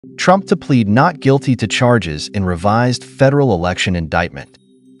Trump to plead not guilty to charges in revised federal election indictment.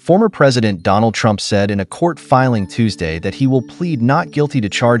 Former President Donald Trump said in a court filing Tuesday that he will plead not guilty to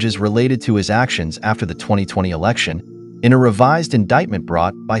charges related to his actions after the 2020 election in a revised indictment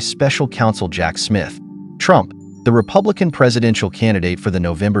brought by special counsel Jack Smith. Trump, the Republican presidential candidate for the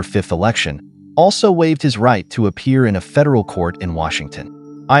November 5th election, also waived his right to appear in a federal court in Washington.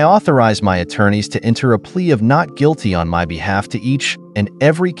 "I authorize my attorneys to enter a plea of not guilty on my behalf to each and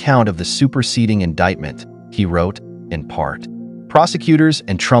every count of the superseding indictment," he wrote, in part. Prosecutors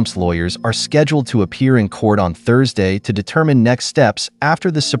and Trump's lawyers are scheduled to appear in court on Thursday to determine next steps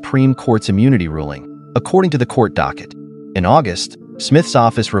after the Supreme Court's immunity ruling, according to the court docket. In August, Smith's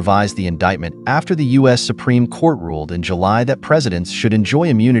office revised the indictment after the U.S. Supreme Court ruled in July that presidents should enjoy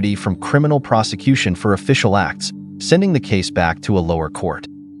immunity from criminal prosecution for official acts, sending the case back to a lower court.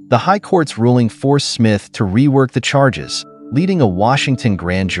 The High Court's ruling forced Smith to rework the charges, leading a Washington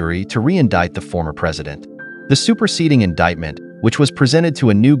grand jury to re-indict the former president. The superseding indictment, which was presented to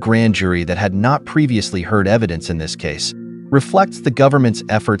a new grand jury that had not previously heard evidence in this case, reflects the government's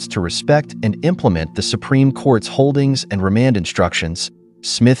efforts to respect and implement the Supreme Court's holdings and remand instructions,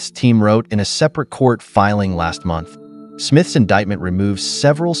 Smith's team wrote in a separate court filing last month. Smith's indictment removes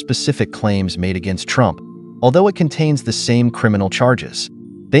several specific claims made against Trump, although it contains the same criminal charges.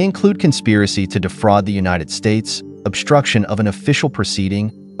 They include conspiracy to defraud the United States, obstruction of an official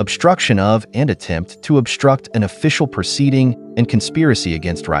proceeding, obstruction of and attempt to obstruct an official proceeding, and conspiracy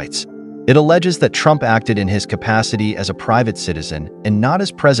against rights. It alleges that Trump acted in his capacity as a private citizen and not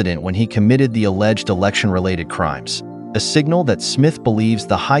as president when he committed the alleged election-related crimes, a signal that Smith believes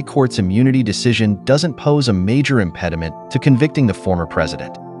the High Court's immunity decision doesn't pose a major impediment to convicting the former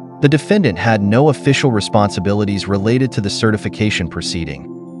president. The defendant had no official responsibilities related to the certification proceeding,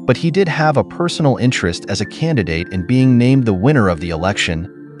 but he did have a personal interest as a candidate in being named the winner of the election,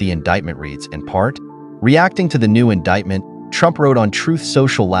 the indictment reads in part. Reacting to the new indictment, Trump wrote on Truth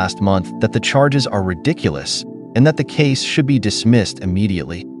Social last month that the charges are ridiculous and that the case should be dismissed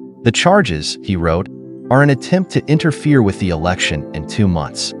immediately. "The charges," he wrote, "are an attempt to interfere with the election in 2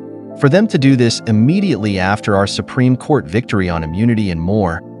 months. For them to do this immediately after our Supreme Court victory on immunity and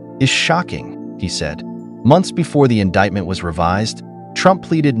more is shocking," he said. Months before the indictment was revised, Trump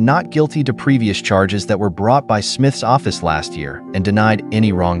pleaded not guilty to previous charges that were brought by Smith's office last year and denied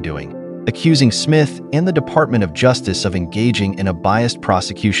any wrongdoing, accusing Smith and the Department of Justice of engaging in a biased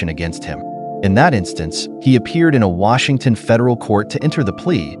prosecution against him. In that instance, he appeared in a Washington federal court to enter the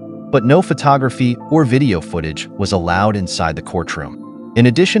plea, but no photography or video footage was allowed inside the courtroom. In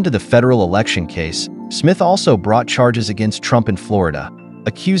addition to the federal election case, Smith also brought charges against Trump in Florida,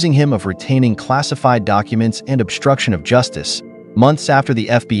 accusing him of retaining classified documents and obstruction of justice, months after the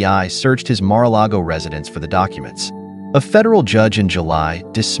FBI searched his Mar-a-Lago residence for the documents. A federal judge in July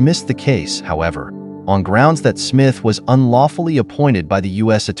dismissed the case, however, on grounds that Smith was unlawfully appointed by the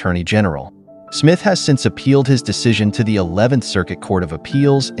U.S. Attorney General. Smith has since appealed his decision to the 11th Circuit Court of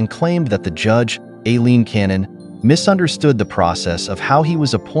Appeals and claimed that the judge, Aileen Cannon, misunderstood the process of how he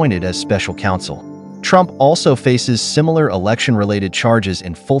was appointed as special counsel. Trump also faces similar election-related charges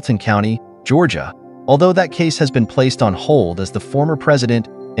in Fulton County, Georgia, although that case has been placed on hold as the former president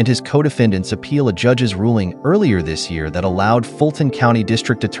and his co-defendants appeal a judge's ruling earlier this year that allowed Fulton County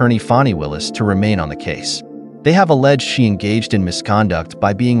District Attorney Fani Willis to remain on the case. They have alleged she engaged in misconduct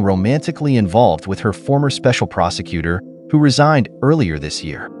by being romantically involved with her former special prosecutor, who resigned earlier this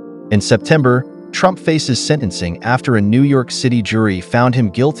year. In September, Trump faces sentencing after a New York City jury found him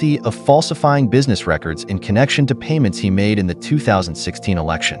guilty of falsifying business records in connection to payments he made in the 2016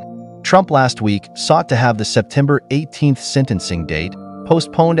 election. Trump last week sought to have the September 18th sentencing date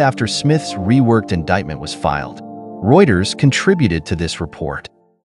postponed after Smith's reworked indictment was filed. Reuters contributed to this report.